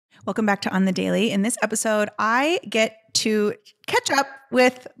Welcome back to On the Daily. In this episode, I get to catch up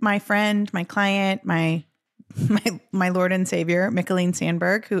with my friend, my client, my Lord and Savior, Michaelene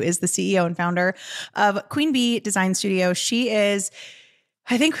Sanberg, who is the CEO and founder of Queen Bee Design Studio. She is,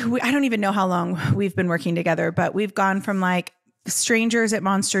 I don't even know how long we've been working together, but we've gone from like strangers at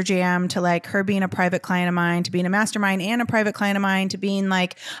Monster Jam to like her being a private client of mine, to being a mastermind and a private client of mine, to being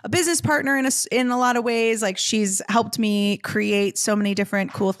like a business partner in a lot of ways. Like she's helped me create so many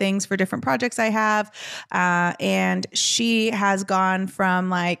different cool things for different projects I have. And she has gone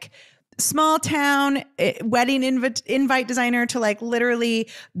from like small town wedding invite designer to like literally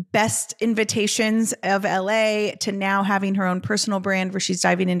best invitations of LA to now having her own personal brand where she's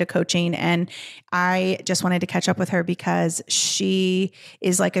diving into coaching. And I just wanted to catch up with her because she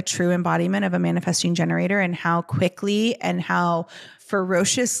is like a true embodiment of a manifesting generator and how quickly and how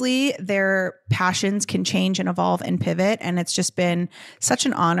ferociously their passions can change and evolve and pivot. And it's just been such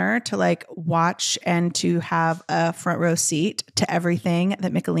an honor to like watch and to have a front row seat to everything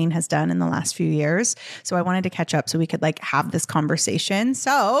that Michaelene has done in the last few years. So I wanted to catch up so we could like have this conversation.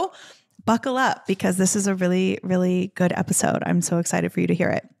 So buckle up because this is a really, really good episode. I'm so excited for you to hear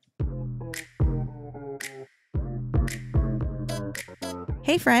it.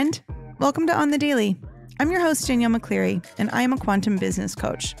 Hey friend, welcome to On the Daily. I'm your host, Danielle McCleary, and I am a quantum business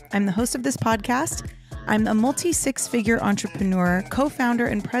coach. I'm the host of this podcast. I'm a multi-six-figure entrepreneur, co-founder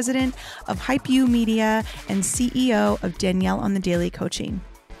and president of Hype You Media, and CEO of Danielle on the Daily Coaching.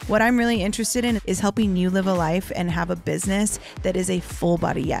 What I'm really interested in is helping you live a life and have a business that is a full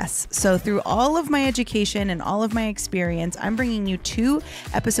body yes. So through all of my education and all of my experience, I'm bringing you 2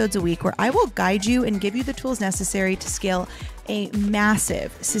 episodes a week where I will guide you and give you the tools necessary to scale a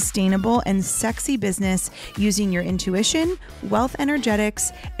massive, sustainable, and sexy business using your intuition, wealth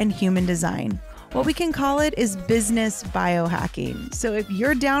energetics, and human design. What we can call it is business biohacking. So if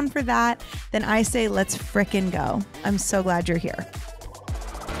you're down for that, then I say let's frickin' go. I'm so glad you're here.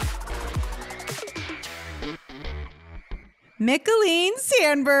 Michaelene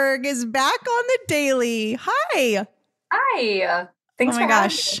Sanberg is back on the Daily. Hi. Hi. Thanks for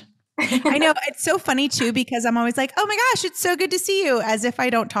gosh. I know. It's so funny too, because I'm always like, oh my gosh, it's so good to see you. As if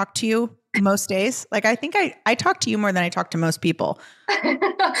I don't talk to you most days. Like, I think I talk to you more than I talk to most people.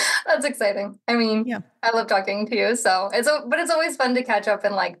 That's exciting. I mean, yeah. I love talking to you. But it's always fun to catch up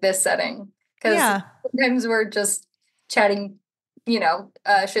in like this setting. Because sometimes we're just chatting,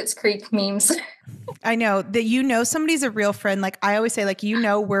 Schitt's Creek memes. I know that somebody's a real friend. Like I always say, like,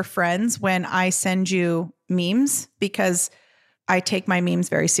 we're friends when I send you memes because I take my memes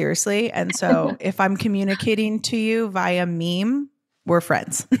very seriously. And so if I'm communicating to you via meme, we're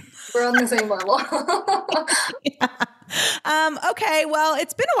friends. We're on the same level. Okay. Well,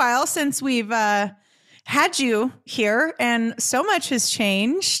 it's been a while since we've had you here and so much has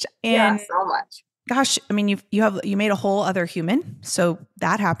changed. And so much. Gosh, I mean, you made a whole other human. So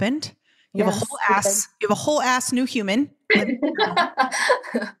that happened. You have a whole ass new human.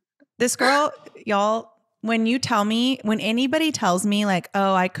 This girl, y'all, when anybody tells me like,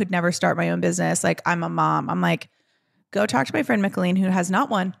 oh, I could never start my own business, like I'm a mom, I'm like, go talk to my friend Michaelene, who has not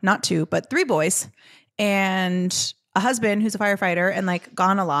 1, not 2, but 3 boys and a husband who's a firefighter and like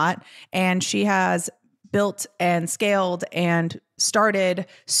gone a lot. And she has built and scaled and started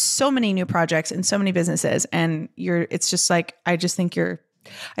so many new projects and so many businesses. And it's just like, I think you're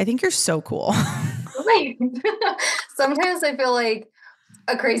so cool. Right. Sometimes I feel like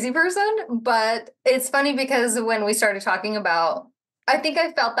a crazy person, but it's funny because when we started talking about, I think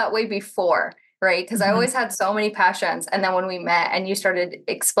I felt that way before, right? Because I always had so many passions. And then when we met and you started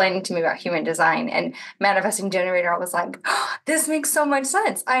explaining to me about human design and manifesting generator, I was like, oh, this makes so much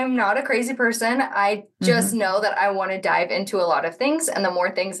sense. I am not a crazy person. I just know that I want to dive into a lot of things. And the more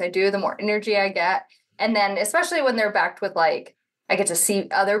things I do, the more energy I get. And then especially when they're backed with like, I get to see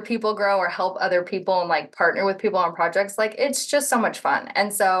other people grow or help other people and like partner with people on projects. Like it's just so much fun.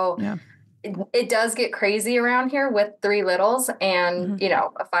 And so it does get crazy around here with 3 littles and,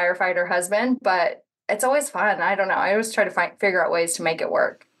 a firefighter husband, but it's always fun. I don't know. I always try to figure out ways to make it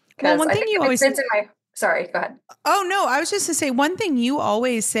work. Well, one thing you always sorry, go ahead. Oh no, I was just to say one thing you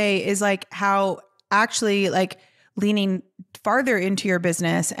always say is like how actually like leaning farther into your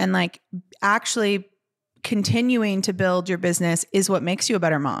business and like actually continuing to build your business is what makes you a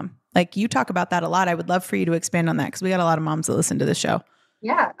better mom. Like you talk about that a lot. I would love for you to expand on that because we got a lot of moms that listen to the show.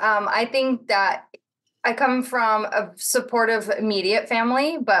 Yeah. I think that I come from a supportive immediate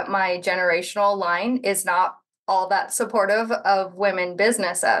family, but my generational line is not all that supportive of women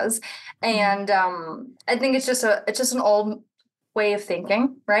businesses. And I think it's just an old way of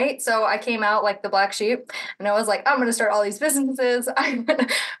thinking, right? So I came out like the black sheep and I was like, I'm going to start all these businesses. I'm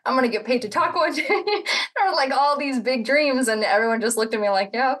going to get paid to talk one day. Or like all these big dreams. And everyone just looked at me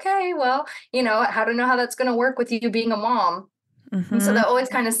like, yeah, okay, well, I don't know how that's going to work with you being a mom. And so Mm-hmm. that always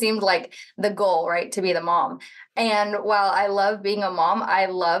kind of seemed like the goal, right? To be the mom. And while I love being a mom, I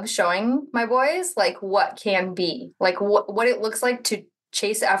love showing my boys like what can be, like what it looks like to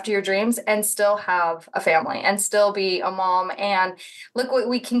chase after your dreams and still have a family and still be a mom. And look what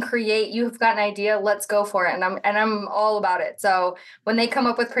we can create. You have got an idea, let's go for it. And I'm all about it. So when they come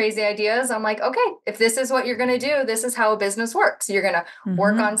up with crazy ideas, I'm like, okay, if this is what you're going to do, this is how a business works. You're going to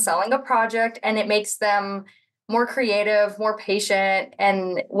work Mm-hmm. on selling a project, and it makes them more creative, more patient.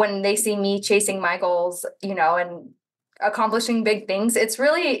 And when they see me chasing my goals, and accomplishing big things, it's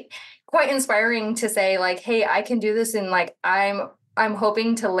really quite inspiring to say like, hey, I can do this. And like, I'm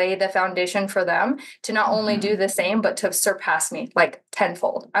hoping to lay the foundation for them to not only Mm-hmm. do the same, but to surpass me like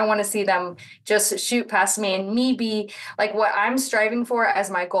tenfold. I want to see them just shoot past me and me be like what I'm striving for as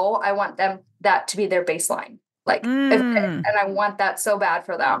my goal. I want them that to be their baseline. Like, Mm. and I want that so bad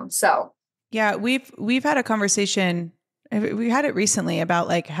for them. So Yeah, we've had a conversation. We had it recently about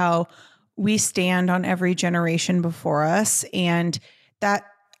like how we stand on every generation before us, and that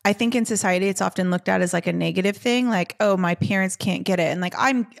I think in society it's often looked at as like a negative thing, like, oh, my parents can't get it, and like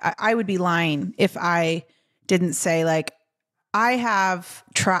I would be lying if I didn't say like I have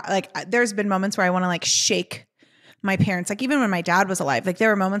tried. Like, there's been moments where I want to like shake my parents, like even when my dad was alive, like there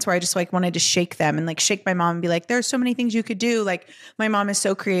were moments where I just like wanted to shake them and like shake my mom and be like, there's so many things you could do. Like, my mom is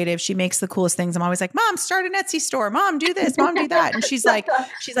so creative. She makes the coolest things. I'm always like, Mom, start an Etsy store. Mom, do this. Mom, do that. And she's like,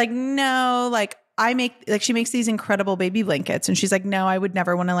 no, like she makes these incredible baby blankets. And she's like, no, I would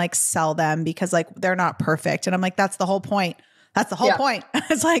never want to like sell them because like they're not perfect. And I'm like, that's the whole point. That's the whole point.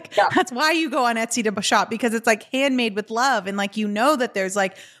 It's like, that's why you go on Etsy to shop, because it's like handmade with love. And like, that there's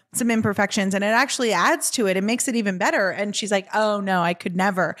like some imperfections and it actually adds to it. It makes it even better. And she's like, oh no, I could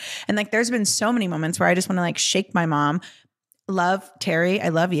never. And like, there's been so many moments where I just want to like shake my mom. Love, Terry. I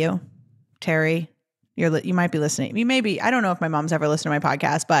love you, Terry. You might be listening. I don't know if my mom's ever listened to my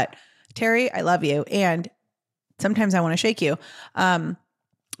podcast, but Terry, I love you. And sometimes I want to shake you. But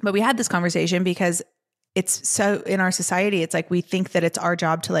we had this conversation because it's so in our society, it's like we think that it's our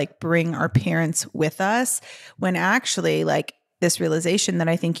job to like bring our parents with us, when actually like this realization that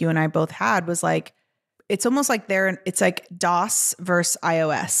I think you and I both had was like, it's almost like it's like DOS versus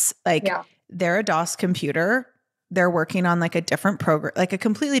iOS. Like, they're a DOS computer. They're working on like a different program, like a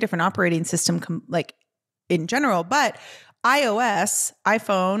completely different operating system, like in general. But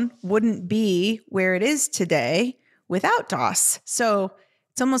iPhone wouldn't be where it is today without DOS. So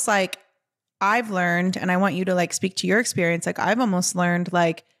it's almost like I've learned, and I want you to like speak to your experience. Like, I've almost learned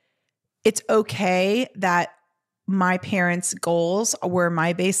like it's okay that my parents' goals were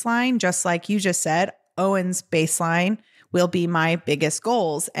my baseline, just like you just said. Owen's baseline will be my biggest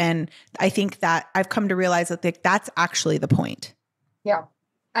goals. And I think that I've come to realize that that's actually the point. Yeah,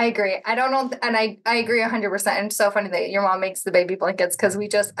 I agree. I don't know. And I agree 100%. And it's so funny that your mom makes the baby blankets, because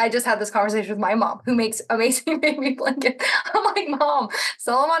I just had this conversation with my mom, who makes amazing baby blankets. I'm like, Mom,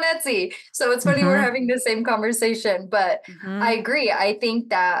 sell them on Etsy. So it's funny we're having the same conversation, but I agree. I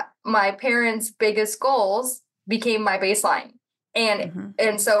think that my parents' biggest goals became my baseline.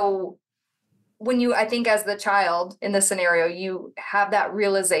 And so I think as the child in the scenario, you have that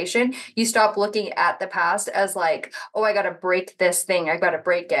realization, you stop looking at the past as like, oh, I got to break this thing. I got to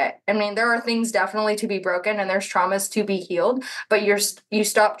break it. I mean, there are things definitely to be broken and there's traumas to be healed, but you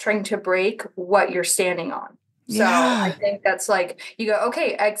stop trying to break what you're standing on. So I think that's like, you go,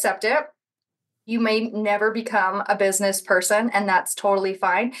 okay, I accept it. You may never become a business person, and that's totally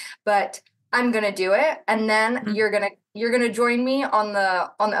fine, but I'm going to do it. And then you're going to join me on the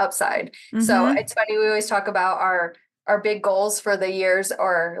upside. So it's funny. We always talk about our big goals for the years,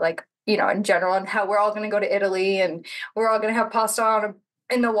 or like, in general, and how we're all going to go to Italy and we're all going to have pasta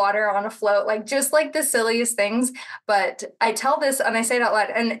in the water on a float, like just like the silliest things. But I tell this and I say it out loud.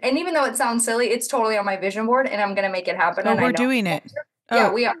 And even though it sounds silly, it's totally on my vision board and I'm going to make it happen. Oh, and we're I know doing it.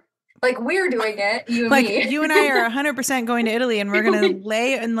 Yeah, we are. Like, we're doing it, you and like me. You and I are 100% going to Italy, and we're going to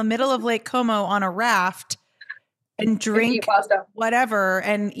lay in the middle of Lake Como on a raft and drink whatever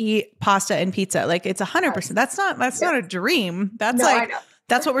and eat pasta and pizza. Like, it's 100%. That's not a dream. That's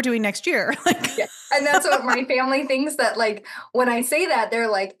that's what we're doing next year. Like, And that's what my family thinks, that like, when I say that, they're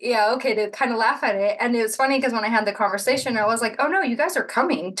like, yeah, okay, to kind of laugh at it. And it was funny because when I had the conversation, I was like, oh no, you guys are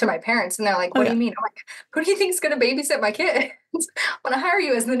coming to my parents. And they're like, what do you mean? I'm like, who do you think is going to babysit my kids? When I hire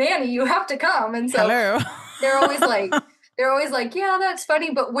you as the nanny, you have to come. And so they're always like, yeah, that's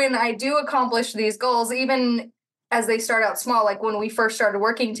funny. But when I do accomplish these goals, even as they start out small, like when we first started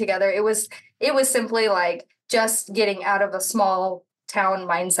working together, it was simply like just getting out of a small town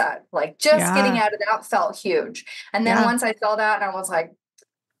mindset. Like just getting Yeah. out of that felt huge. And then Yeah. once I saw that, and I was like,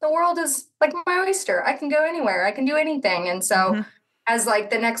 the world is like my oyster. I can go anywhere. I can do anything. And so Hmm. as like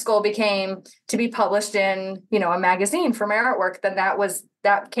the next goal became to be published in, a magazine for my artwork, then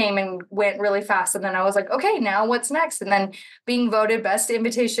that came and went really fast. And then I was like, okay, now what's next? And then being voted best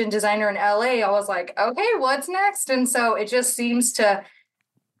invitation designer in LA, I was like, okay, what's next? And so it just seems the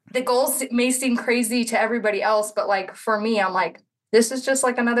goals may seem crazy to everybody else, but like for me, I'm like, this is just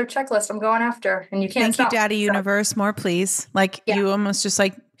like another checklist I'm going after, and you can't Thank you, stop. Daddy So, Universe. More, please. Like yeah. you almost just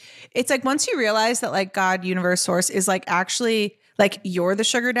like, it's like once you realize that like God, universe, source is like actually like you're the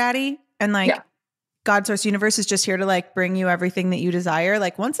sugar daddy and like Yeah. God, source, universe is just here to like bring you everything that you desire.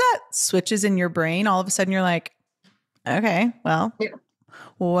 Like once that switches in your brain, all of a sudden you're like, okay, well, Yeah.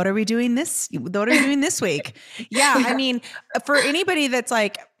 what are we doing this week? Yeah. I Yeah. mean, for anybody that's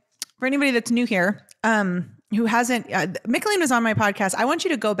like, for anybody that's new here, who hasn't, Michaelene was on my podcast. I want you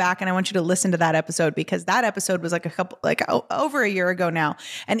to go back and I want you to listen to that episode because that episode was like over a year ago now.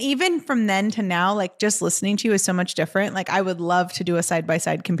 And even from then to now, like just listening to you is so much different. Like I would love to do a side by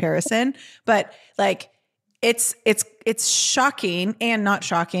side comparison, but like it's shocking and not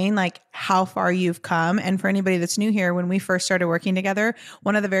shocking, like how far you've come. And for anybody that's new here, when we first started working together,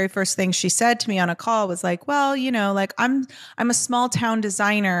 one of the very first things she said to me on a call was like, well, like I'm a small town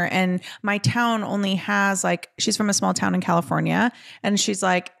designer and my town only has like, she's from a small town in California. And she's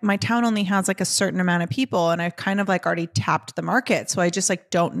like, my town only has like a certain amount of people. And I've kind of like already tapped the market. So I just like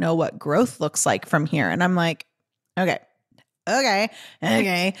don't know what growth looks like from here. And I'm like, okay. Okay.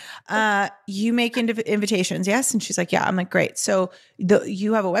 You make invitations. Yes. And she's like, yeah. I'm like, great. So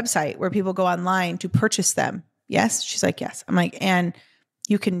you have a website where people go online to purchase them. Yes. She's like, yes. I'm like, and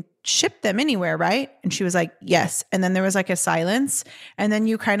you can ship them anywhere, right? And she was like, yes. And then there was like a silence. And then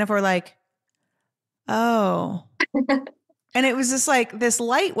you kind of were like, oh, and it was just like this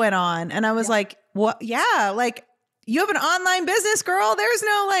light went on. And I was Yeah. like, what? Yeah. Like you have an online business, girl. There's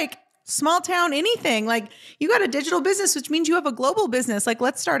no like small town anything. Like you got a digital business, which means you have a global business. Like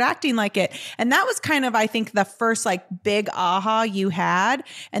let's start acting like it. And that was kind of, I think, the first like big aha you had.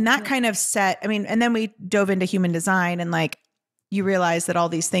 And that kind of set, I mean, and then we dove into human design and like you realize that all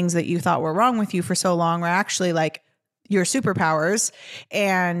these things that you thought were wrong with you for so long were actually like your superpowers.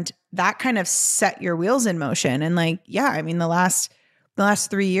 And that kind of set your wheels in motion. And like, yeah, I mean, the last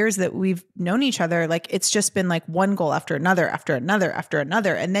 3 years that we've known each other, like it's just been like one goal after another, after another, after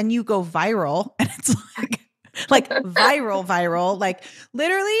another. And then you go viral and it's like viral, like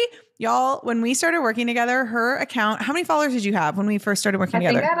literally y'all, when we started working together, her account, how many followers did you have when we first started working I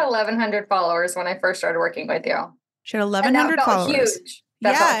think together? I had 1,100 followers when I first started working with you. She had And that 1,100 felt followers. huge.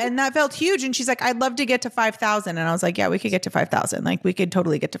 And that felt huge. And she's like, I'd love to get to 5,000. And I was like, yeah, we could get to 5,000. Like we could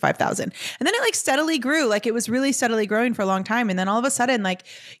totally get to 5,000. And then it like steadily grew. Like it was really steadily growing for a long time. And then all of a sudden, like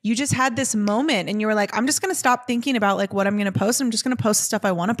you just had this moment and you were like, I'm just going to stop thinking about like what I'm going to post. I'm just going to post the stuff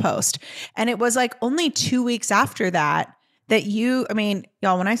I want to post. And it was like only 2 weeks after that I mean,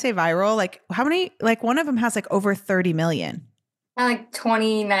 y'all, when I say viral, like how many, like one of them has like over 30 million. Like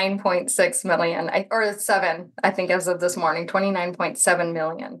 29.6 million, or 7, I think as of this morning, 29.7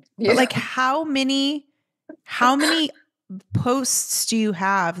 million. But like how many posts do you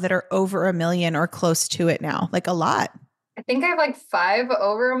have that are over 1 million or close to it now? Like a lot. I think I have like 5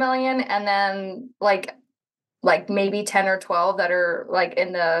 over 1 million, and then like maybe 10 or 12 that are like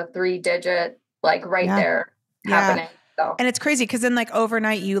in the 3-digit, like right there happening. So and it's crazy because then like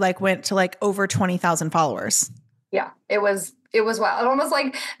overnight you like went to like over 20,000 followers. yeah, it was wild. Almost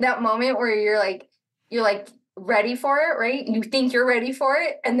like that moment where you're like ready for it, right? You think you're ready for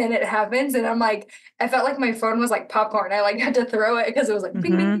it, and then it happens. And I'm like, I felt like my phone was like popcorn. I like had to throw it because it was like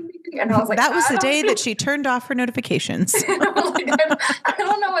bing, bing, bing, bing, and I was like, that was the day that she turned off her notifications. I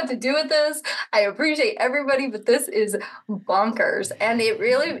don't know what to do with this. I appreciate everybody, but this is bonkers. And it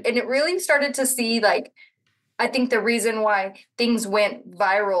really started to see like, I think the reason why things went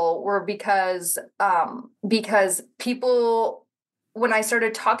viral were because people, when I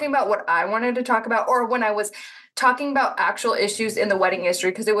started talking about what I wanted to talk about, or when I was talking about actual issues in the wedding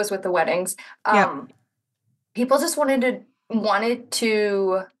industry, because it was with the weddings, people just wanted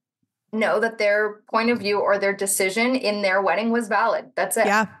to know that their point of view or their decision in their wedding was valid. That's it.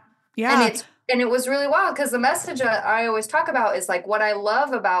 Yeah. Yeah. And it was really wild because the message that I always talk about is like, what I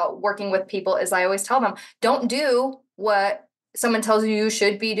love about working with people is I always tell them, don't do what someone tells you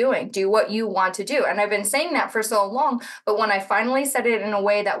should be doing. Do what you want to do. And I've been saying that for so long, but when I finally said it in a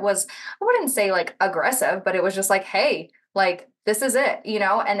way that was, I wouldn't say like aggressive, but it was just like, hey, like, this is it,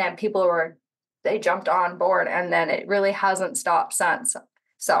 and then people were they jumped on board, and then it really hasn't stopped since.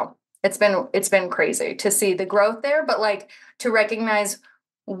 So it's been crazy to see the growth there, but like to recognize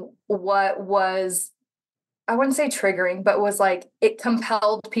what was, I wouldn't say triggering, but was like, it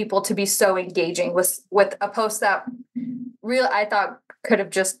compelled people to be so engaging with a post that I thought could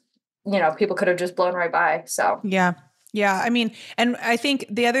have just, people could have just blown right by. So yeah. Yeah. I mean, and I think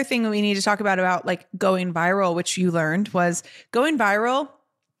the other thing that we need to talk about like going viral, which you learned, was going viral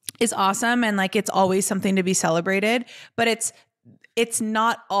is awesome. And like, it's always something to be celebrated, but it's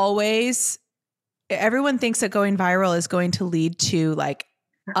not always, everyone thinks that going viral is going to lead to like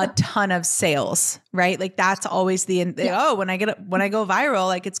a ton of sales, right? Like that's always when I go viral,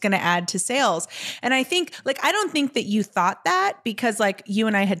 like it's going to add to sales. And I think like, I don't think that you thought that, because like you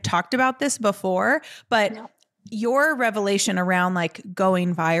and I had talked about this before, but your revelation around like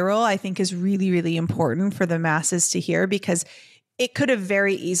going viral, I think is really, really important for the masses to hear, because it could have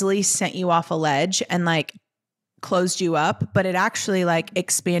very easily sent you off a ledge and like closed you up, but it actually like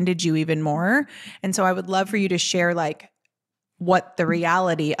expanded you even more. And so I would love for you to share like what the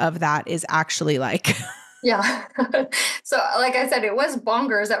reality of that is actually like. Yeah. So like I said, it was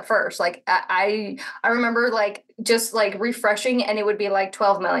bonkers at first. Like I remember like just like refreshing, and it would be like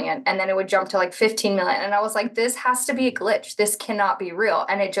 12 million, and then it would jump to like 15 million. And I was like, this has to be a glitch. This cannot be real.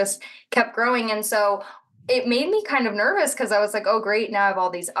 And it just kept growing. And so it made me kind of nervous, because I was like, oh, great. Now I have all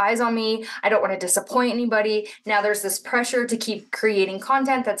these eyes on me. I don't want to disappoint anybody. Now there's this pressure to keep creating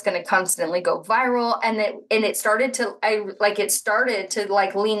content that's going to constantly go viral. And it started to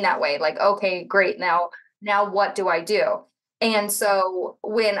lean that way. Like, okay, great. Now what do I do? And so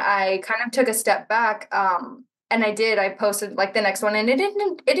when I kind of took a step back, and I posted like the next one, and it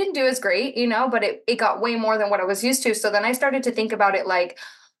didn't do as great, but it got way more than what I was used to. So then I started to think about it like,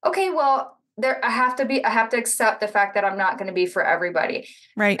 okay, well, I have to accept the fact that I'm not going to be for everybody.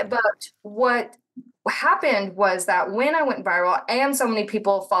 Right. But what happened was that when I went viral and so many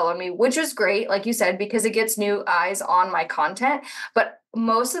people followed me, which was great, like you said, because it gets new eyes on my content. But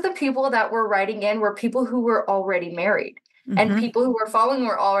most of the people that were writing in were people who were already married. And people who were following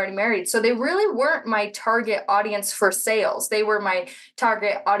were already married. So they really weren't my target audience for sales. They were my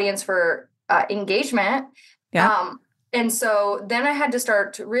target audience for engagement. Yeah. And so then I had to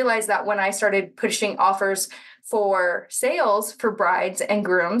start to realize that when I started pushing offers for sales for brides and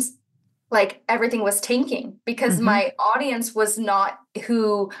grooms, like everything was tanking, because my audience was not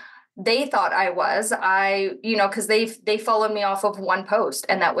who they thought I was. Because they followed me off of one post,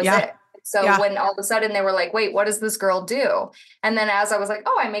 and that was it. So when all of a sudden they were like, wait, what does this girl do? And then as I was like,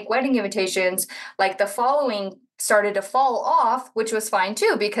 oh, I make wedding invitations, like the following started to fall off, which was fine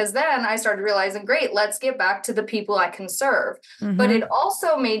too, because then I started realizing, great, let's get back to the people I can serve. But it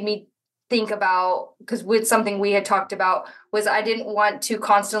also made me think about, because with something we had talked about, was I didn't want to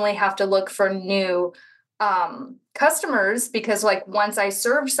constantly have to look for new customers, because like once I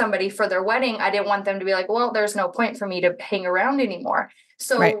served somebody for their wedding, I didn't want them to be like, well, there's no point for me to hang around anymore.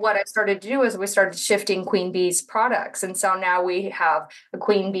 So what I started to do is we started shifting Queen Bee's products. And so now we have a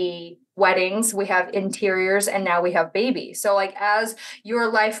Queen Bee weddings, we have interiors, and now we have baby. So like as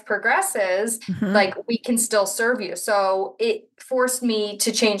your life progresses, like we can still serve you. So it forced me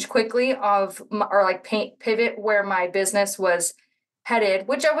to change quickly pivot where my business was headed,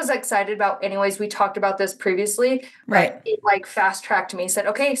 which I was excited about anyways. We talked about this previously, but it like fast tracked me, said,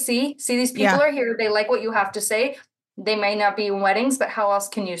 okay, see these people are here. They like what you have to say. They may not be in weddings, but how else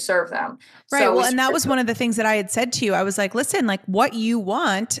can you serve them? Right. So and that was one of the things that I had said to you. I was like, listen, like what you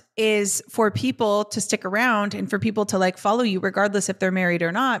want is for people to stick around and for people to like follow you regardless if they're married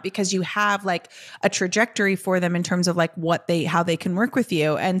or not, because you have like a trajectory for them in terms of like how they can work with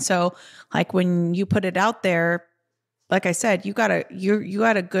you. And so like when you put it out there, like I said, you got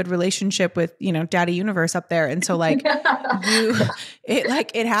a good relationship with, Daddy Universe up there. And so like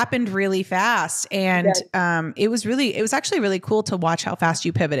it happened really fast. And it was actually really cool to watch how fast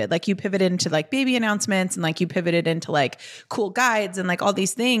you pivoted. Like you pivoted into like baby announcements, and like you pivoted into like cool guides and like all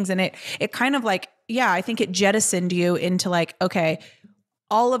these things. And it kind of like, I think it jettisoned you into like, okay,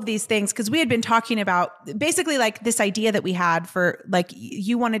 all of these things, because we had been talking about basically like this idea that we had for like,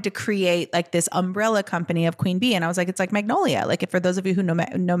 you wanted to create like this umbrella company of Queen Bee. And I was like, it's like Magnolia. Like for those of you who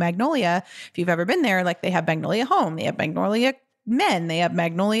know Magnolia, if you've ever been there, like they have Magnolia Home, they have Magnolia Men, they have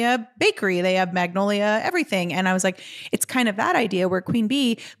Magnolia Bakery, they have Magnolia everything. And I was like, it's kind of that idea where Queen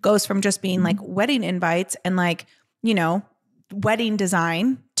Bee goes from just being like wedding invites and like, wedding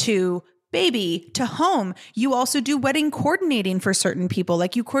design to baby to home. You also do wedding coordinating for certain people.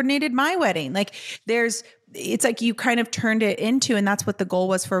 Like you coordinated my wedding. Like it's like you kind of turned it into, and that's what the goal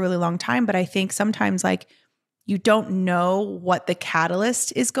was for a really long time. But I think sometimes like you don't know what the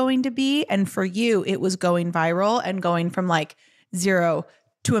catalyst is going to be. And for you, it was going viral and going from like 0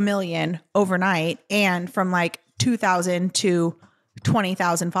 to 1 million overnight, and from like 2,000 to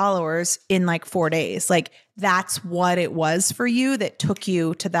 20,000 followers in like 4 days. Like that's what it was for you that took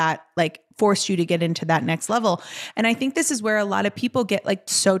you to that, like forced you to get into that next level. And I think this is where a lot of people get like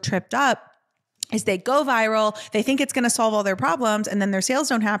so tripped up, is they go viral, they think it's going to solve all their problems, and then their sales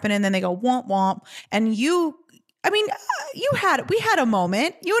don't happen, and then they go womp womp. And we had a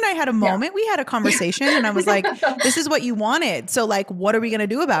moment, you and I had a moment, we had a conversation, and I was like, this is what you wanted. So like, what are we going to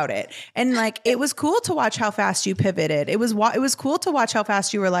do about it? And like, it was cool to watch how fast you pivoted. It was cool to watch how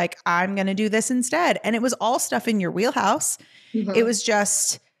fast you were like, I'm going to do this instead. And it was all stuff in your wheelhouse. Mm-hmm. It was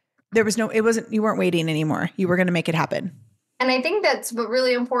just, you weren't waiting anymore. You were going to make it happen. And I think that's what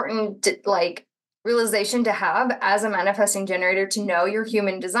really important to, like, realization to have as a manifesting generator, to know your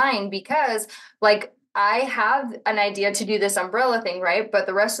human design, because like I have an idea to do this umbrella thing, right? But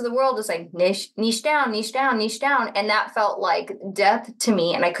the rest of the world is like niche down, niche down, niche down. And that felt like death to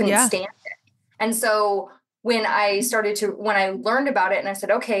me, and I couldn't stand it. And so when I learned about it and I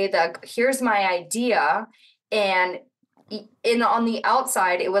said, okay, here's my idea. And on the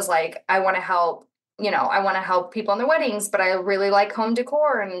outside, it was like, I want to help people in their weddings, but I really like home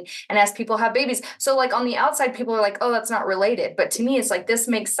decor and as people have babies. So like on the outside, people are like, oh, that's not related. But to me, it's like, this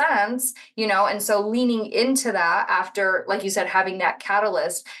makes sense, And so leaning into that after, like you said, having that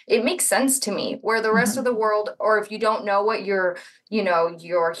catalyst, it makes sense to me, where the rest of the world, or if you don't know what your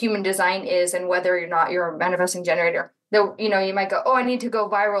human design is, and whether or not you're a manifesting generator, you might go, oh, I need to go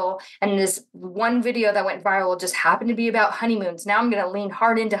viral. And this one video that went viral just happened to be about honeymoons. Now I'm going to lean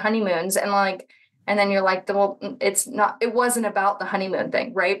hard into honeymoons. And then you're like, well, it wasn't about the honeymoon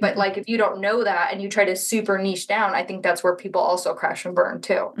thing, right? But like, if you don't know that and you try to super niche down, I think that's where people also crash and burn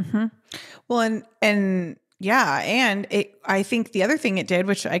too. Mm-hmm. Well, and yeah. And I think the other thing it did,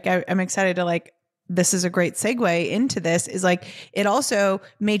 which I'm excited to like, this is a great segue into this, is like, it also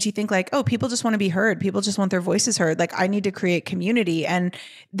made you think like, oh, people just want to be heard. People just want their voices heard. Like, I need to create community. And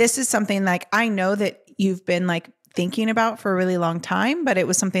this is something like, I know that you've been like thinking about for a really long time, but it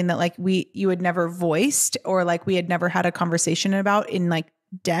was something that like you had never voiced, or like we had never had a conversation about in like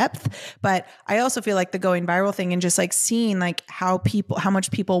depth. But I also feel like the going viral thing and just like seeing like how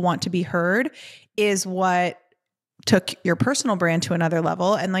much people want to be heard is what took your personal brand to another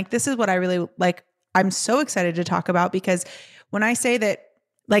level. And like, this is what I really like, I'm so excited to talk about, because when I say that,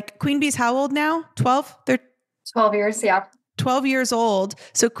 like, Queen Bee's how old now? 12? They're 12 years. Yeah. 12 years old.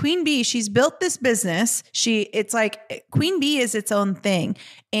 So Queen Bee, she's built this business. It's like Queen Bee is its own thing.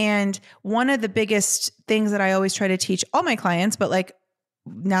 And one of the biggest things that I always try to teach all my clients, but like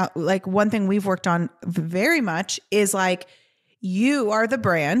now, like one thing we've worked on very much is like, you are the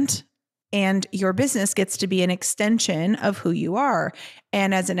brand and your business gets to be an extension of who you are.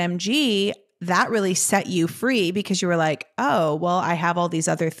 And as an MG, that really set you free, because you were like, oh, well, I have all these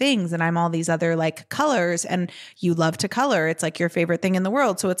other things and I'm all these other like colors, and you love to color. It's like your favorite thing in the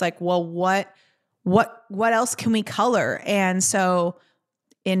world. So it's like, well, what else can we color? And so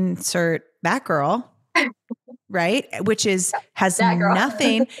insert that girl, right? Which has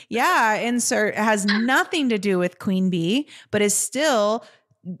nothing. Yeah. Has nothing to do with Queen Bee, but is still,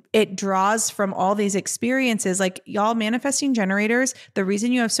 it draws from all these experiences. Like, y'all manifesting generators, the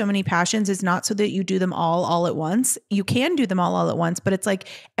reason you have so many passions is not so that you do them all at once. You can do them all at once, but it's like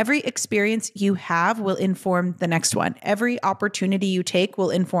every experience you have will inform the next one. Every opportunity you take will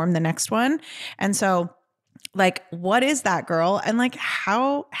inform the next one. And so like, what is that girl? And like,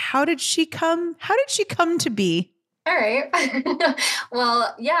 how did she come to be? All right.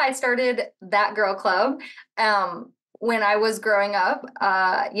 Well, yeah, I started That Girl Club. When I was growing up,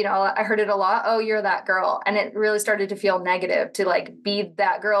 I heard it a lot. Oh, you're that girl. And it really started to feel negative to like be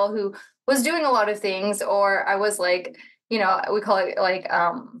that girl who was doing a lot of things. Or I was like, we call it like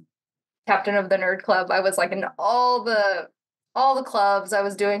captain of the nerd club. I was like in all the clubs. I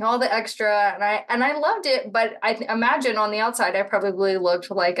was doing all the extra, and I loved it. But I imagine on the outside, I probably looked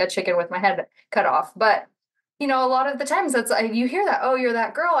like a chicken with my head cut off. But a lot of the times that's you hear that, oh, you're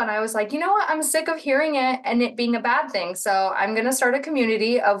that girl. And I was like, you know what? I'm sick of hearing it and it being a bad thing. So I'm going to start a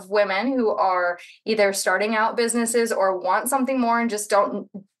community of women who are either starting out businesses or want something more and just don't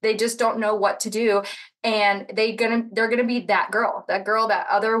know what to do. And they're gonna be that girl that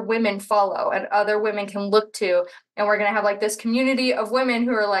other women follow and other women can look to. And we're gonna have like this community of women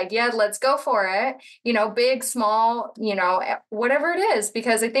who are like, yeah, let's go for it. Big, small, whatever it is.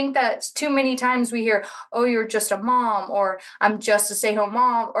 Because I think that too many times we hear, oh, you're just a mom, or I'm just a stay-at-home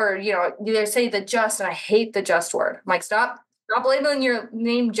mom, or they say the just, and I hate the just word. I'm like, stop labeling your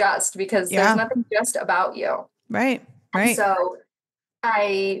name just, because there's nothing just about you. Right. And Right. so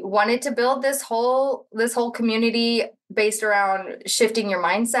I wanted to build this whole community based around shifting your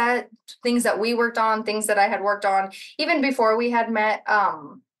mindset, things that we worked on, things that I had worked on even before we had met.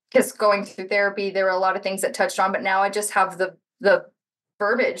 Because going through therapy, there were a lot of things that touched on, but now I just have the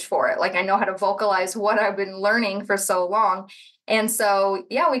verbiage for it. Like I know how to vocalize what I've been learning for so long. And so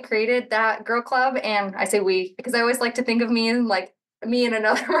yeah, we created that girl club. And I say we because I always like to think of me and like me and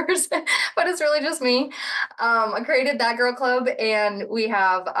another person, but it's really just me. I created that girl club, and we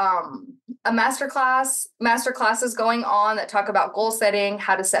have a master classes going on that talk about goal setting,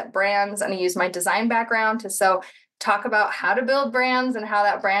 how to set brands, and I use my design background to talk about how to build brands and how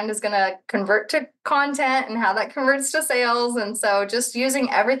that brand is going to convert to content and how that converts to sales. And so just using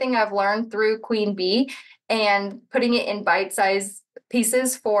everything I've learned through Queen Bee and putting it in bite-sized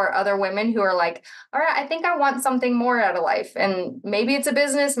pieces for other women who are like, all right, I think I want something more out of life. And maybe it's a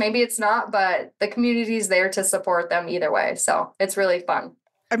business, maybe it's not, but the community is there to support them either way. So it's really fun.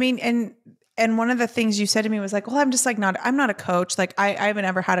 I mean, and one of the things you said to me was like, well, I'm just like I'm not a coach. Like I haven't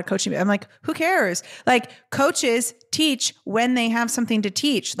ever had a coaching. I'm like, who cares? Like coaches teach when they have something to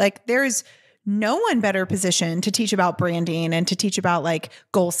teach. Like there's no one better positioned to teach about branding and to teach about like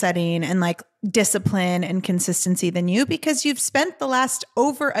goal setting and like discipline and consistency than you, because you've spent the last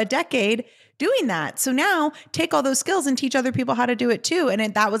over a decade doing that. So now take all those skills and teach other people how to do it too.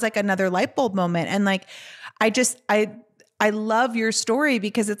 And that was like another light bulb moment. And like, I love your story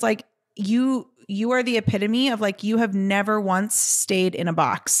because it's like you are the epitome of like, you have never once stayed in a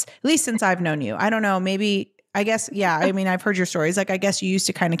box, at least since I've known you. I don't know, maybe, I guess, yeah. I mean, I've heard your stories. Like, I guess you used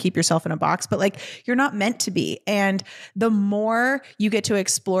to kind of keep yourself in a box, but like, you're not meant to be. And the more you get to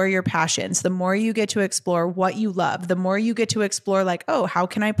explore your passions, the more you get to explore what you love, the more you get to explore like, oh, how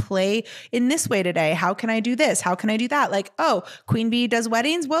can I play in this way today? How can I do this? How can I do that? Like, oh, Queen Bee does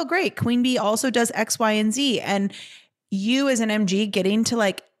weddings. Well, great. Queen Bee also does X, Y, and Z. And you as an MG getting to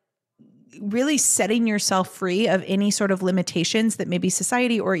like really setting yourself free of any sort of limitations that maybe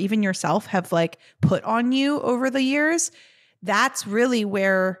society or even yourself have like put on you over the years. That's really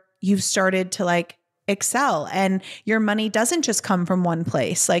where you've started to like excel, and your money doesn't just come from one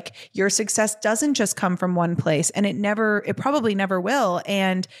place. Like your success doesn't just come from one place, and it probably never will.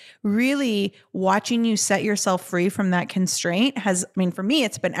 And really watching you set yourself free from that constraint has, I mean, for me,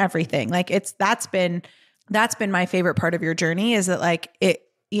 it's been everything. Like that's been my favorite part of your journey, is that like it,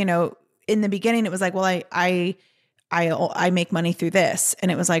 you know, in the beginning it was like, well, I make money through this.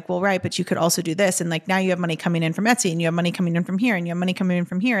 And it was like, well, right, but you could also do this. And like, now you have money coming in from Etsy, and you have money coming in from here, and you have money coming in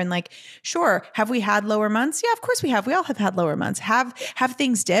from here. And like, sure. Have we had lower months? Yeah, of course we have. We all have had lower months. Have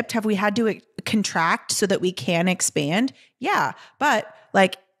things dipped? Have we had to contract so that we can expand? Yeah. But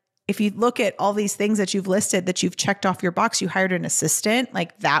like, if you look at all these things that you've listed, that you've checked off your box, you hired an assistant,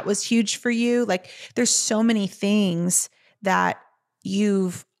 like that was huge for you. Like there's so many things that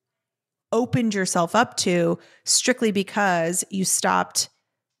you've opened yourself up to strictly because you stopped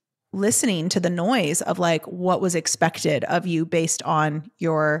listening to the noise of like what was expected of you based on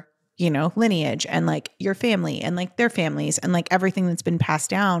your, you know, lineage and like your family and like their families and like everything that's been passed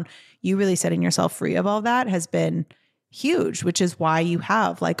down. You really setting yourself free of all that has been huge, which is why you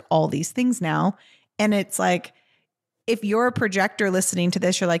have like all these things now. And it's like, if you're a projector listening to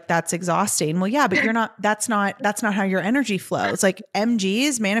this, you're like, that's exhausting. Well, yeah, but that's not how your energy flows. Like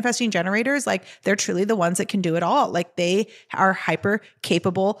MGs, manifesting generators, like they're truly the ones that can do it all. Like they are hyper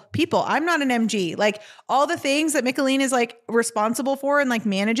capable people. I'm not an MG. Like all the things that Michaelene is like responsible for and like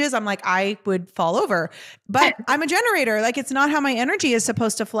manages, I'm like, I would fall over, but I'm a generator. Like it's not how my energy is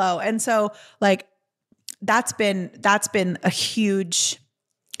supposed to flow. And so like, that's been a huge,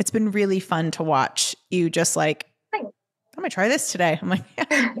 it's been really fun to watch you just like, I'm gonna try this today. I'm like,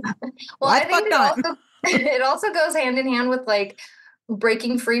 yeah. Well, I think it also goes hand in hand with like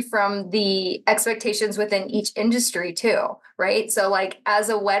breaking free from the expectations within each industry too, right? So like as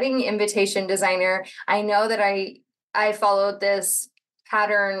a wedding invitation designer, I know that I followed this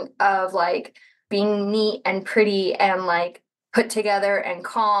pattern of like being neat and pretty and like put together and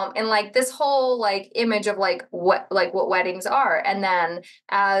calm and like this whole like image of like what weddings are. And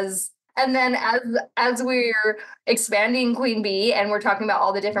then as we're expanding Queen Bee and we're talking about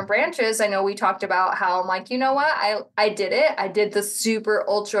all the different branches, I know we talked about how I'm like, you know what? I did it. I did the super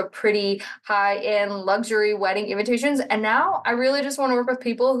ultra pretty high-end luxury wedding invitations. And now I really just want to work with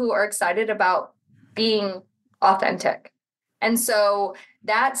people who are excited about being authentic. And so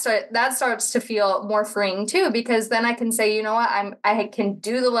that starts to feel more freeing too, because then I can say, you know what, I can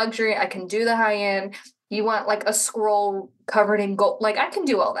do the luxury, I can do the high end. You want like a scroll covered in gold, like I can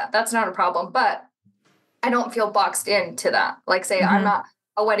do all that. That's not a problem, but I don't feel boxed into that. Like say, I'm not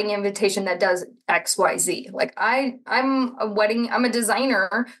a wedding invitation that does XYZ. Like I'm a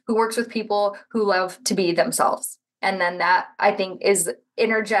designer who works with people who love to be themselves. And then that I think is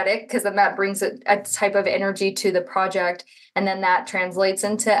energetic because then that brings a type of energy to the project. And then that translates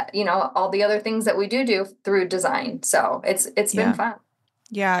into, all the other things that we do through design. So it's been Yeah. fun.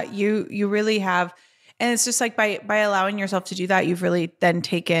 Yeah. You really have. And it's just like by allowing yourself to do that, you've really then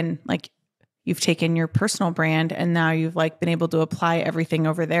you've taken your personal brand and now you've like been able to apply everything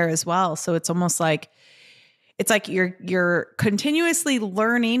over there as well. So it's almost like, it's like you're continuously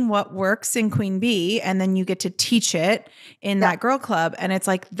learning what works in Queen Bee, and then you get to teach it in that girl club. And it's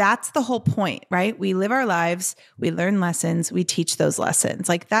like, that's the whole point, right? We live our lives, we learn lessons, we teach those lessons.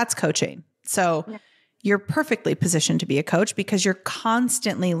 Like that's coaching. So you're perfectly positioned to be a coach because you're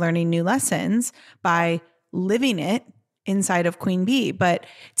constantly learning new lessons by living it inside of Queen Bee. But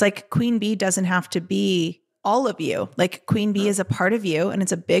it's like Queen Bee doesn't have to be all of you. Like Queen Bee is a part of you and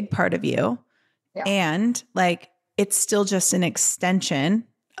it's a big part of you. Yeah. And like, it's still just an extension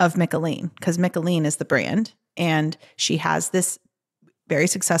of Michaelene because Michaelene is the brand and she has this very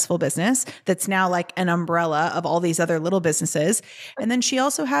successful business that's now like an umbrella of all these other little businesses. And then she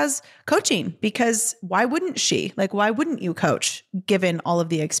also has coaching because why wouldn't she? Like, why wouldn't you coach given all of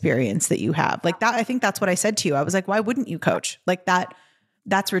the experience that you have? Like that, I think that's what I said to you. I was like, why wouldn't you coach? Like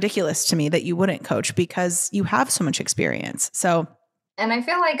that's ridiculous to me that you wouldn't coach because you have so much experience. So and I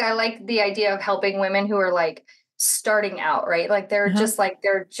feel like I like the idea of helping women who are like starting out, right? Like they're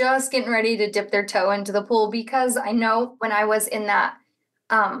they're just getting ready to dip their toe into the pool because I know when I was in that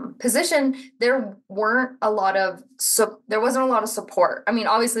position, there wasn't a lot of support. I mean,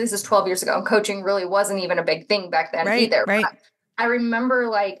 obviously this is 12 years ago and coaching really wasn't even a big thing back then either. Right. But I remember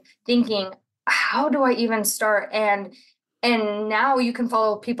like thinking, how do I even start? And now you can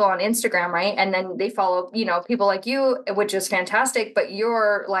follow people on Instagram, right? And then they follow, people like you, which is fantastic, but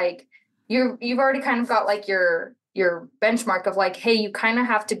you're like, you've already kind of got like your benchmark of like, hey, you kind of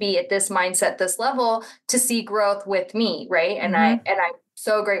have to be at this mindset, this level to see growth with me. Right. And I'm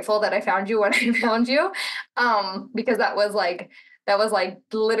so grateful that I found you when I found you. Because that was like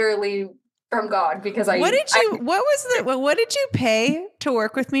literally from God because what did you pay to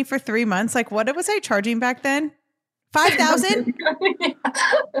work with me for 3 months? Like what was I charging back then? 5,000?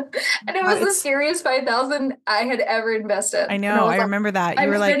 And it was the scariest 5,000 I had ever invested. I know. I remember that. You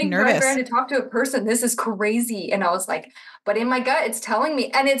were like nervous. I'm to talk to a person. This is crazy. And I was like, but in my gut, it's telling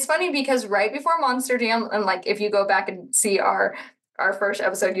me. And it's funny because right before Monster Jam, and like if you go back and see our first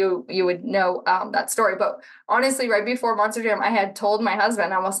episode, you would know that story. But honestly, right before Monster Jam, I had told my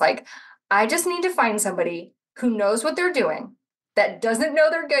husband, I was like, I just need to find somebody who knows what they're doing, that doesn't know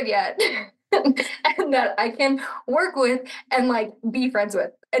they're good yet. And that I can work with and like be friends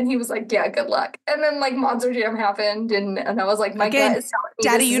with. And he was like, yeah, good luck. And then like Monster Jam happened. And I was like, my gut is telling me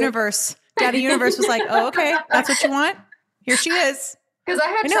Daddy Universe. Daddy Universe was like, oh, okay. That's what you want. Here she is. Because I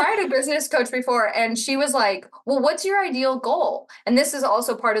had tried a business coach before and she was like, well, what's your ideal goal? And this is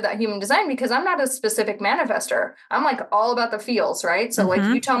also part of that human design because I'm not a specific manifester. I'm like all about the feels, right? So like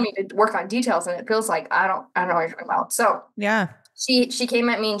you tell me to work on details and it feels like I don't know what you're talking about. So yeah, she came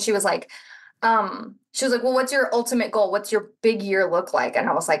at me and she was like, well, what's your ultimate goal? What's your big year look like? And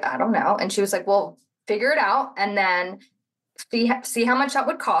I was like, I don't know. And she was like, well, figure it out and then see how much that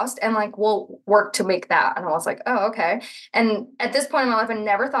would cost. And like, we'll work to make that. And I was like, oh, okay. And at this point in my life, I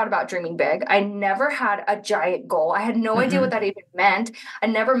never thought about dreaming big. I never had a giant goal. I had no idea what that even meant. I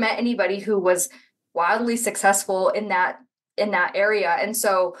never met anybody who was wildly successful in that area. And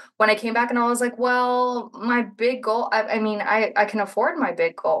so when I came back and I was like, well, my big goal, I can afford my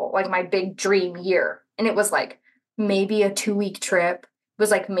big goal, like my big dream year. And it was like maybe a 2-week trip. It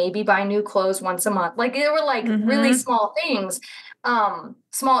was like maybe buy new clothes once a month. Like they were like really small things,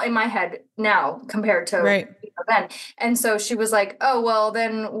 small in my head now compared to then. And so she was like, oh, well,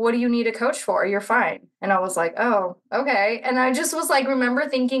 then what do you need a coach for? You're fine. And I was like, oh, okay. And I just was like, remember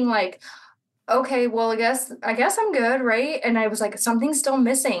thinking like, okay, well, I guess I'm good, right? And I was like, something's still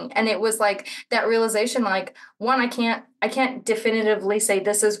missing. And it was like that realization, like, one, I can't definitively say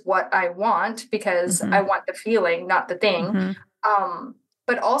this is what I want because I want the feeling, not the thing.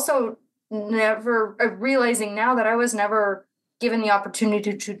 But also never realizing now that I was never given the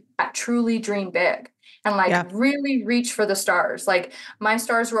opportunity to truly dream big and like really reach for the stars. Like my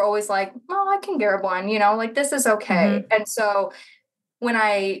stars were always like, oh, I can get one, like this is okay. And so when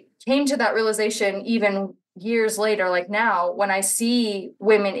I came to that realization, even years later, like now, when I see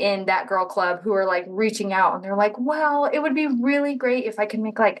women in that girl club who are like reaching out and they're like, well, it would be really great if I could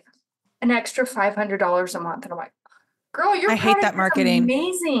make like an extra $500 a month. And I'm like, Girl, your I hate product that is marketing.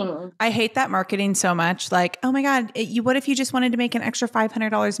 amazing. I hate that marketing so much. Like, oh my God, what if you just wanted to make an extra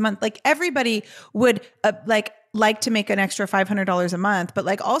 $500 a month? Like everybody would like to make an extra $500 a month, but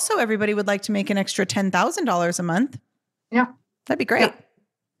like also everybody would like to make an extra $10,000 a month. Yeah. That'd be Yeah. great.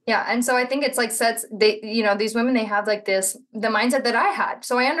 Yeah. And so I think it's like sets they, these women, they have like the mindset that I had.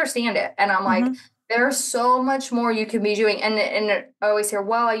 So I understand it. And I'm like, Mm-hmm. there's so much more you can be doing. And I always hear,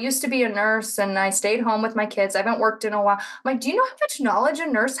 well, I used to be a nurse and I stayed home with my kids. I haven't worked in a while. I'm like, do you know how much knowledge a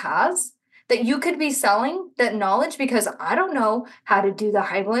nurse has that you could be selling that knowledge? Because I don't know how to do the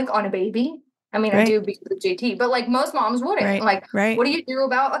Heimlich on a baby. I mean, I Right. do because of JT, but like most moms wouldn't. Right. Like, Right. what do you do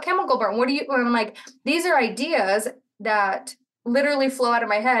about a chemical burn? I'm like, these are ideas that literally flow out of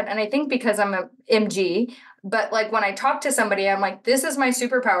my head. And I think because I'm a MG, but like when I talk to somebody, I'm like, this is my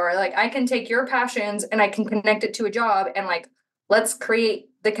superpower. Like I can take your passions and I can connect it to a job and like, let's create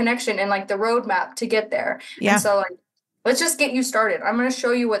the connection and like the roadmap to get there. Yeah. And so like, let's just get you started. I'm going to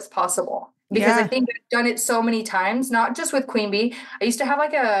show you what's possible because I Yeah. think I've done it so many times, not just with Queen Bee. I used to have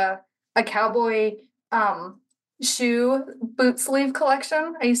like a cowboy, shoe boot sleeve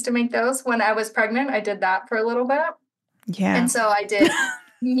collection. I used to make those when I was pregnant. I did that for a little bit. Yeah. And so I did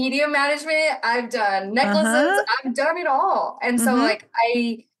media management. I've done necklaces. Uh-huh. I've done it all. And so Mm-hmm. like,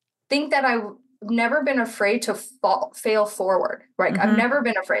 I think that I've never been afraid to fail forward. Like I've Mm-hmm. never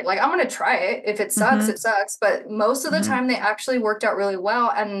been afraid. Like I'm going to try it. If it sucks, Mm-hmm. it sucks. But most of the Mm-hmm. time they actually worked out really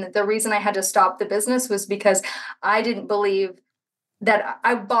well. And the reason I had to stop the business was because I didn't believe that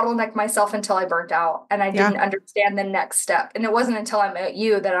I bottlenecked myself until I burnt out and I didn't Yeah. understand the next step. And it wasn't until I met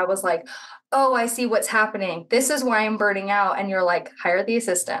you that I was like, oh, I see what's happening. This is why I'm burning out. And you're like, hire the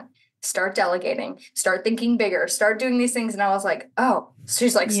assistant, start delegating, start thinking bigger, start doing these things. And I was like, oh,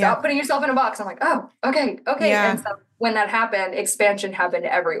 she's like, Yeah. stop putting yourself in a box. I'm like, oh, okay. Yeah. And so when that happened, expansion happened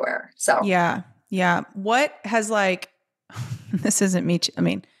everywhere. So Yeah. Yeah. What has like, this isn't me. I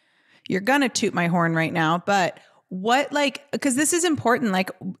mean, you're going to toot my horn right now, but what like, because this is important.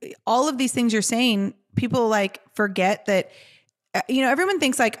 Like all of these things you're saying, people like forget that, everyone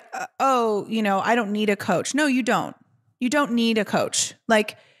thinks like, oh, I don't need a coach. No, you don't. You don't need a coach.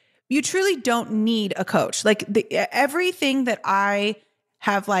 Like you truly don't need a coach. Like everything that I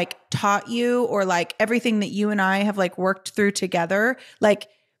have like taught you or like everything that you and I have like worked through together, like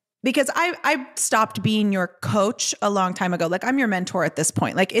because I stopped being your coach a long time ago. Like I'm your mentor at this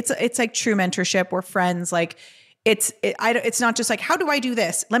point. Like it's like true mentorship. We're friends. Like it's not just like, how do I do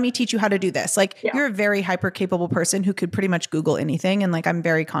this? Let me teach you how to do this. Like yeah. you're a very hyper capable person who could pretty much Google anything. And like, I'm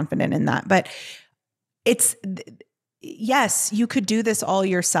very confident in that, but yes, you could do this all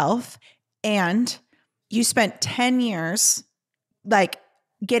yourself. And you spent 10 years like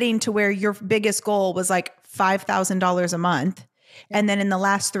getting to where your biggest goal was like $5,000 a month. And then in the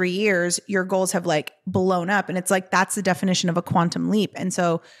last 3 years, your goals have like blown up. And it's like, that's the definition of a quantum leap. And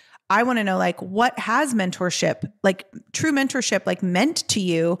so I want to know like, what has mentorship, like true mentorship, like meant to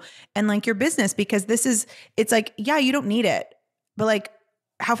you and like your business? Because it's like, yeah, you don't need it, but like,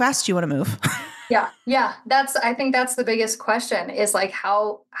 how fast do you want to move? Yeah. I think that's the biggest question is like,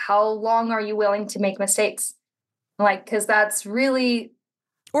 how long are you willing to make mistakes? Like, cause that's really,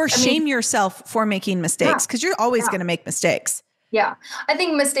 or shame yourself for making mistakes. Cause you're always going to make mistakes. Yeah. I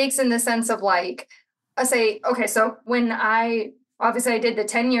think mistakes in the sense of like, I say, okay, so when obviously I did the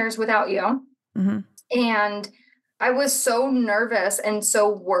 10 years without you and I was so nervous and so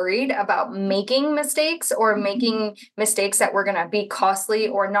worried about making mistakes or making mistakes that were going to be costly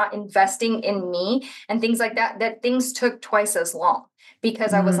or not investing in me and things like that, that things took twice as long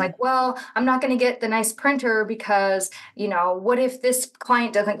because I was like, well, I'm not going to get the nice printer because, what if this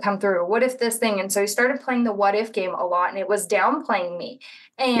client doesn't come through? What if this thing? And so I started playing the what if game a lot and it was downplaying me.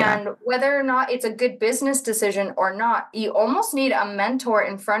 And whether or not it's a good business decision or not, you almost need a mentor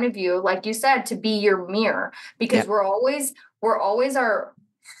in front of you, like you said, to be your mirror because we're always our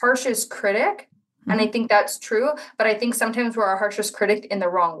harshest critic. And I think that's true. But I think sometimes we're our harshest critic in the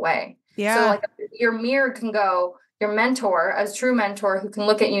wrong way. Yeah. So like your mirror can go, your mentor, a true mentor who can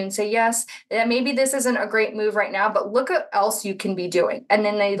look at you and say, yes, maybe this isn't a great move right now, but look at else you can be doing. And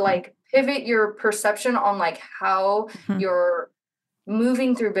then they like pivot your perception on like how you're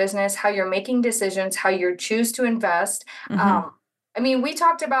moving through business, how you're making decisions, how you choose to invest. I mean, we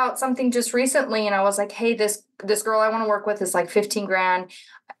talked about something just recently and I was like, hey, this girl I want to work with is like 15 grand.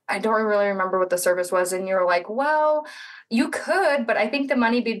 I don't really remember what the service was. And you're like, well, you could, but I think the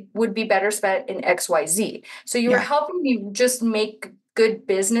money would be better spent in XYZ. So you were helping me just make good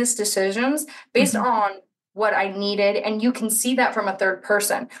business decisions based on what I needed. And you can see that from a third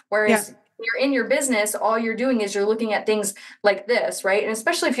person. Whereas you're in your business, all you're doing is you're looking at things like this, right? And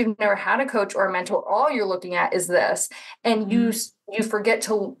especially if you've never had a coach or a mentor, all you're looking at is this. And you forget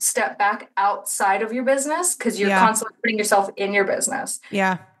to step back outside of your business because you're constantly putting yourself in your business.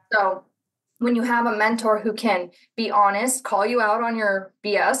 Yeah. So when you have a mentor who can be honest, call you out on your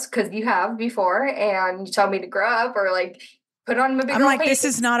BS, because you have before, and you tell me to grow up or like put on my big I'm like, this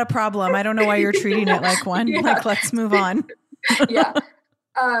is not a problem. I don't know why you're treating it like one. Like, let's move on. Yeah.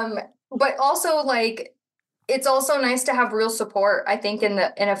 But also like, it's also nice to have real support, I think, in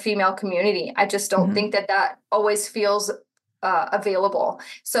a female community. I just don't think that always feels available.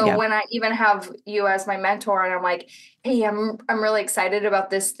 So when I even have you as my mentor and I'm like, hey, I'm really excited about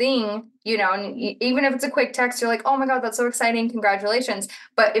this thing, and even if it's a quick text, you're like, oh my God, that's so exciting. Congratulations.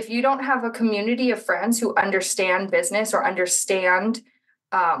 But if you don't have a community of friends who understand business or understand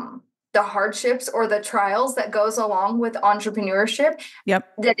the hardships or the trials that goes along with entrepreneurship,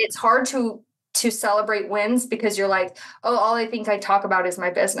 then it's hard to celebrate wins, because you're like, oh, all I think I talk about is my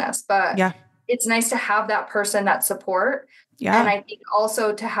business. But it's nice to have that person, that support. And I think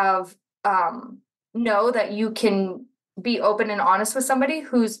also to have, know that you can be open and honest with somebody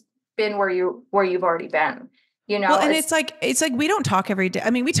who's been where you've already been, Well, and it's like, we don't talk every day.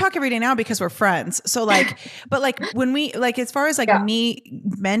 I mean, we talk every day now because we're friends. So like, but like when we, like, as far as like me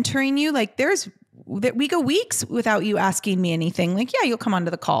mentoring you, like we go weeks without you asking me anything. Like, yeah, you'll come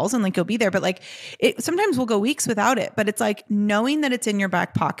onto the calls and like, you'll be there, but like sometimes we'll go weeks without it, but it's like knowing that it's in your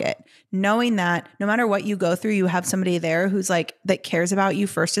back pocket, knowing that no matter what you go through, you have somebody there who's like, that cares about you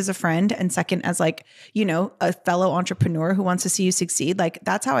first as a friend and second as like, a fellow entrepreneur who wants to see you succeed. Like,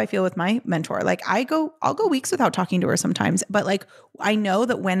 that's how I feel with my mentor. Like I'll go weeks without talking to her sometimes, but like, I know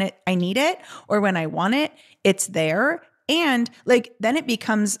that when I need it or when I want it, it's there. And like, then it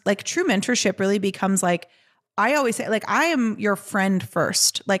becomes like true mentorship really becomes like, I always say, like, I am your friend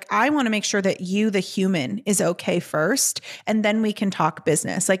first. Like, I want to make sure that you, the human, is okay first. And then we can talk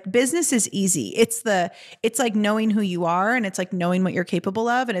business. Like, business is easy. It's like knowing who you are, and it's like knowing what you're capable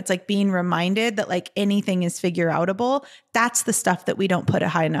of. And it's like being reminded that like anything is figure outable. That's the stuff that we don't put a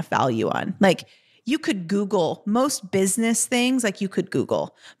high enough value on. Like, you could Google most business things, like you could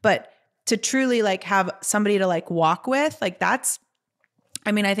Google, but to truly like have somebody to like walk with, like I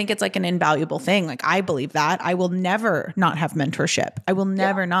think it's like an invaluable thing. Like, I believe that I will never not have mentorship. I will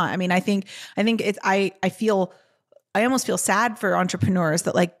never not. I mean, I think it's, I almost feel sad for entrepreneurs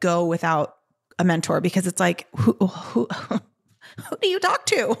that like go without a mentor, because it's like, who do you talk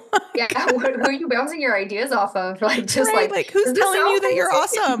to? Who are you bouncing your ideas off of? Like, just like who's telling you that you're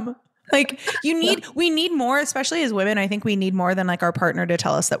awesome? Like, we need more, especially as women. I think we need more than like our partner to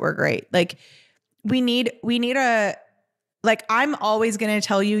tell us that we're great. Like, we need like, I'm always going to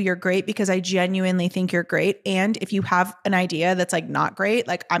tell you you're great because I genuinely think you're great. And if you have an idea that's like not great,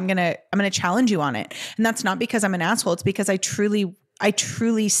 like I'm going to challenge you on it. And that's not because I'm an asshole. It's because I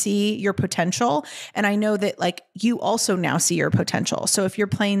truly see your potential. And I know that like you also now see your potential. So if you're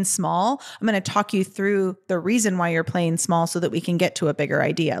playing small, I'm going to talk you through the reason why you're playing small so that we can get to a bigger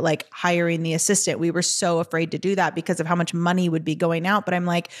idea, like hiring the assistant. We were so afraid to do that because of how much money would be going out. But I'm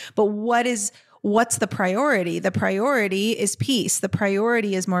like, but what's the priority? The priority is peace. The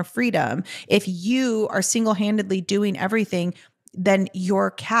priority is more freedom. If you are single-handedly doing everything, then you're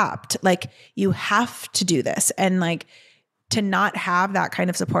capped. Like, you have to do this. And like, to not have that kind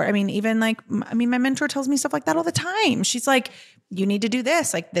of support. I mean, even like, my mentor tells me stuff like that all the time. She's like, you need to do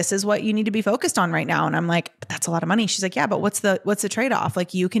this. Like, this is what you need to be focused on right now. And I'm like, but that's a lot of money. She's like, yeah, but what's the trade-off?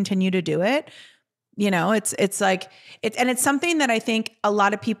 Like, you continue to do it. It's like, and it's something that I think a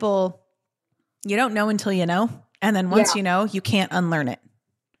lot of people, you don't know until you know. And then once you know, you can't unlearn it.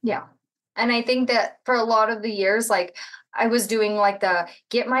 Yeah. And I think that for a lot of the years, like, I was doing like the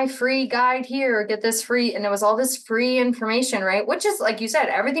get my free guide here, get this free. And it was all this free information, right? Which is, like you said,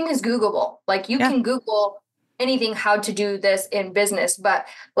 everything is Googleable. Like, you can Google anything, how to do this in business, but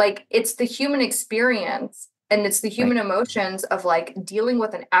like, it's the human experience and it's the human emotions of like dealing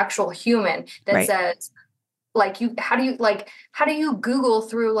with an actual human that says, like, how do you Google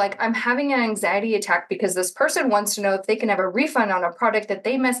through, like, I'm having an anxiety attack because this person wants to know if they can have a refund on a product that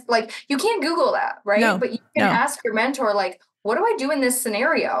they missed. Like, you can't Google that, right? No, but you can ask your mentor, like, what do I do in this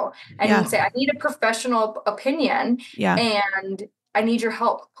scenario? And you can say, I need a professional opinion and I need your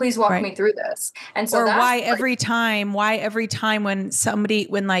help. Please walk me through this. And so why every time when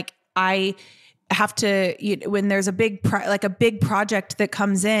like I have to, when there's a big project that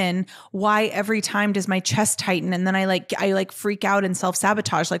comes in, why every time does my chest tighten? And then I freak out and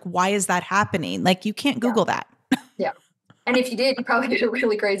self-sabotage. Like, why is that happening? Like, you can't Google that. Yeah. And if you did, you probably did a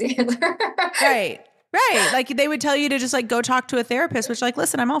really crazy answer. Right. Right. Like they would tell you to just like go talk to a therapist, which like,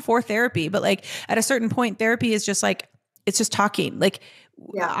 listen, I'm all for therapy, but like at a certain point, therapy is just like, it's just talking. Like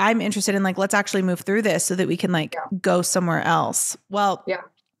I'm interested in like, let's actually move through this so that we can like go somewhere else. Well,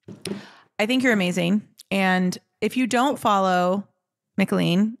 I think you're amazing. And if you don't follow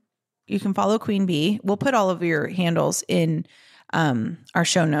Michaelene, you can follow Queen Bee. We'll put all of your handles in our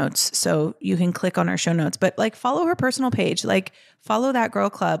show notes. So you can click on our show notes, but like follow her personal page, like follow that girl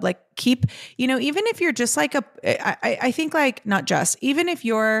club, like keep, even if you're just like I think like not just, even if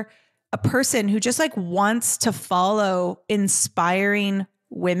you're a person who just like wants to follow inspiring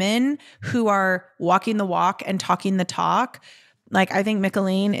women who are walking the walk and talking the talk. Like, I think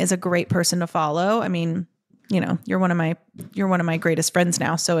Michaelene is a great person to follow. I mean, you're one of my greatest friends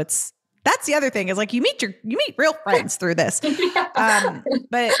now. So that's the other thing is like, you meet real friends through this.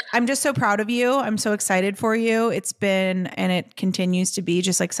 But I'm just so proud of you. I'm so excited for you. It's been, and it continues to be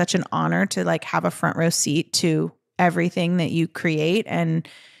just like such an honor to like have a front row seat to everything that you create and,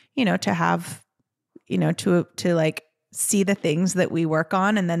 to have, to like see the things that we work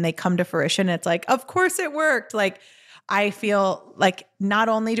on and then they come to fruition. It's like, of course it worked. Like, I feel like not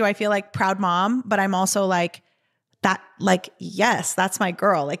only do I feel like proud mom, but I'm also like, that like, yes, that's my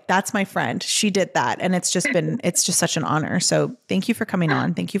girl. Like that's my friend. She did that. And it's just such an honor. So thank you for coming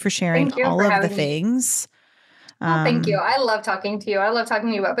on. Thank you for sharing all of the things. Thank you. I love talking to you. I love talking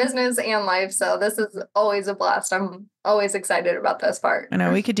to you about business and life. So this is always a blast. I'm always excited about this part. I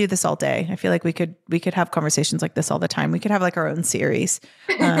know we could do this all day. I feel like we could have conversations like this all the time. We could have like our own series.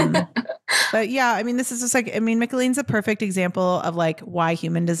 But yeah, I mean, this is just like, Michaelene's a perfect example of like why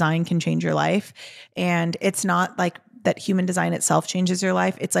human design can change your life. And it's not like that human design itself changes your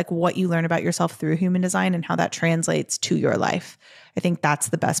life. It's like what you learn about yourself through human design and how that translates to your life. I think that's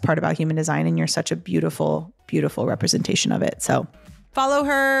the best part about human design. And you're such a beautiful, beautiful representation of it. So follow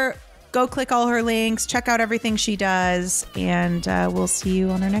her, go click all her links, check out everything she does. And we'll see you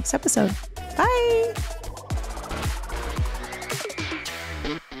on our next episode. Bye.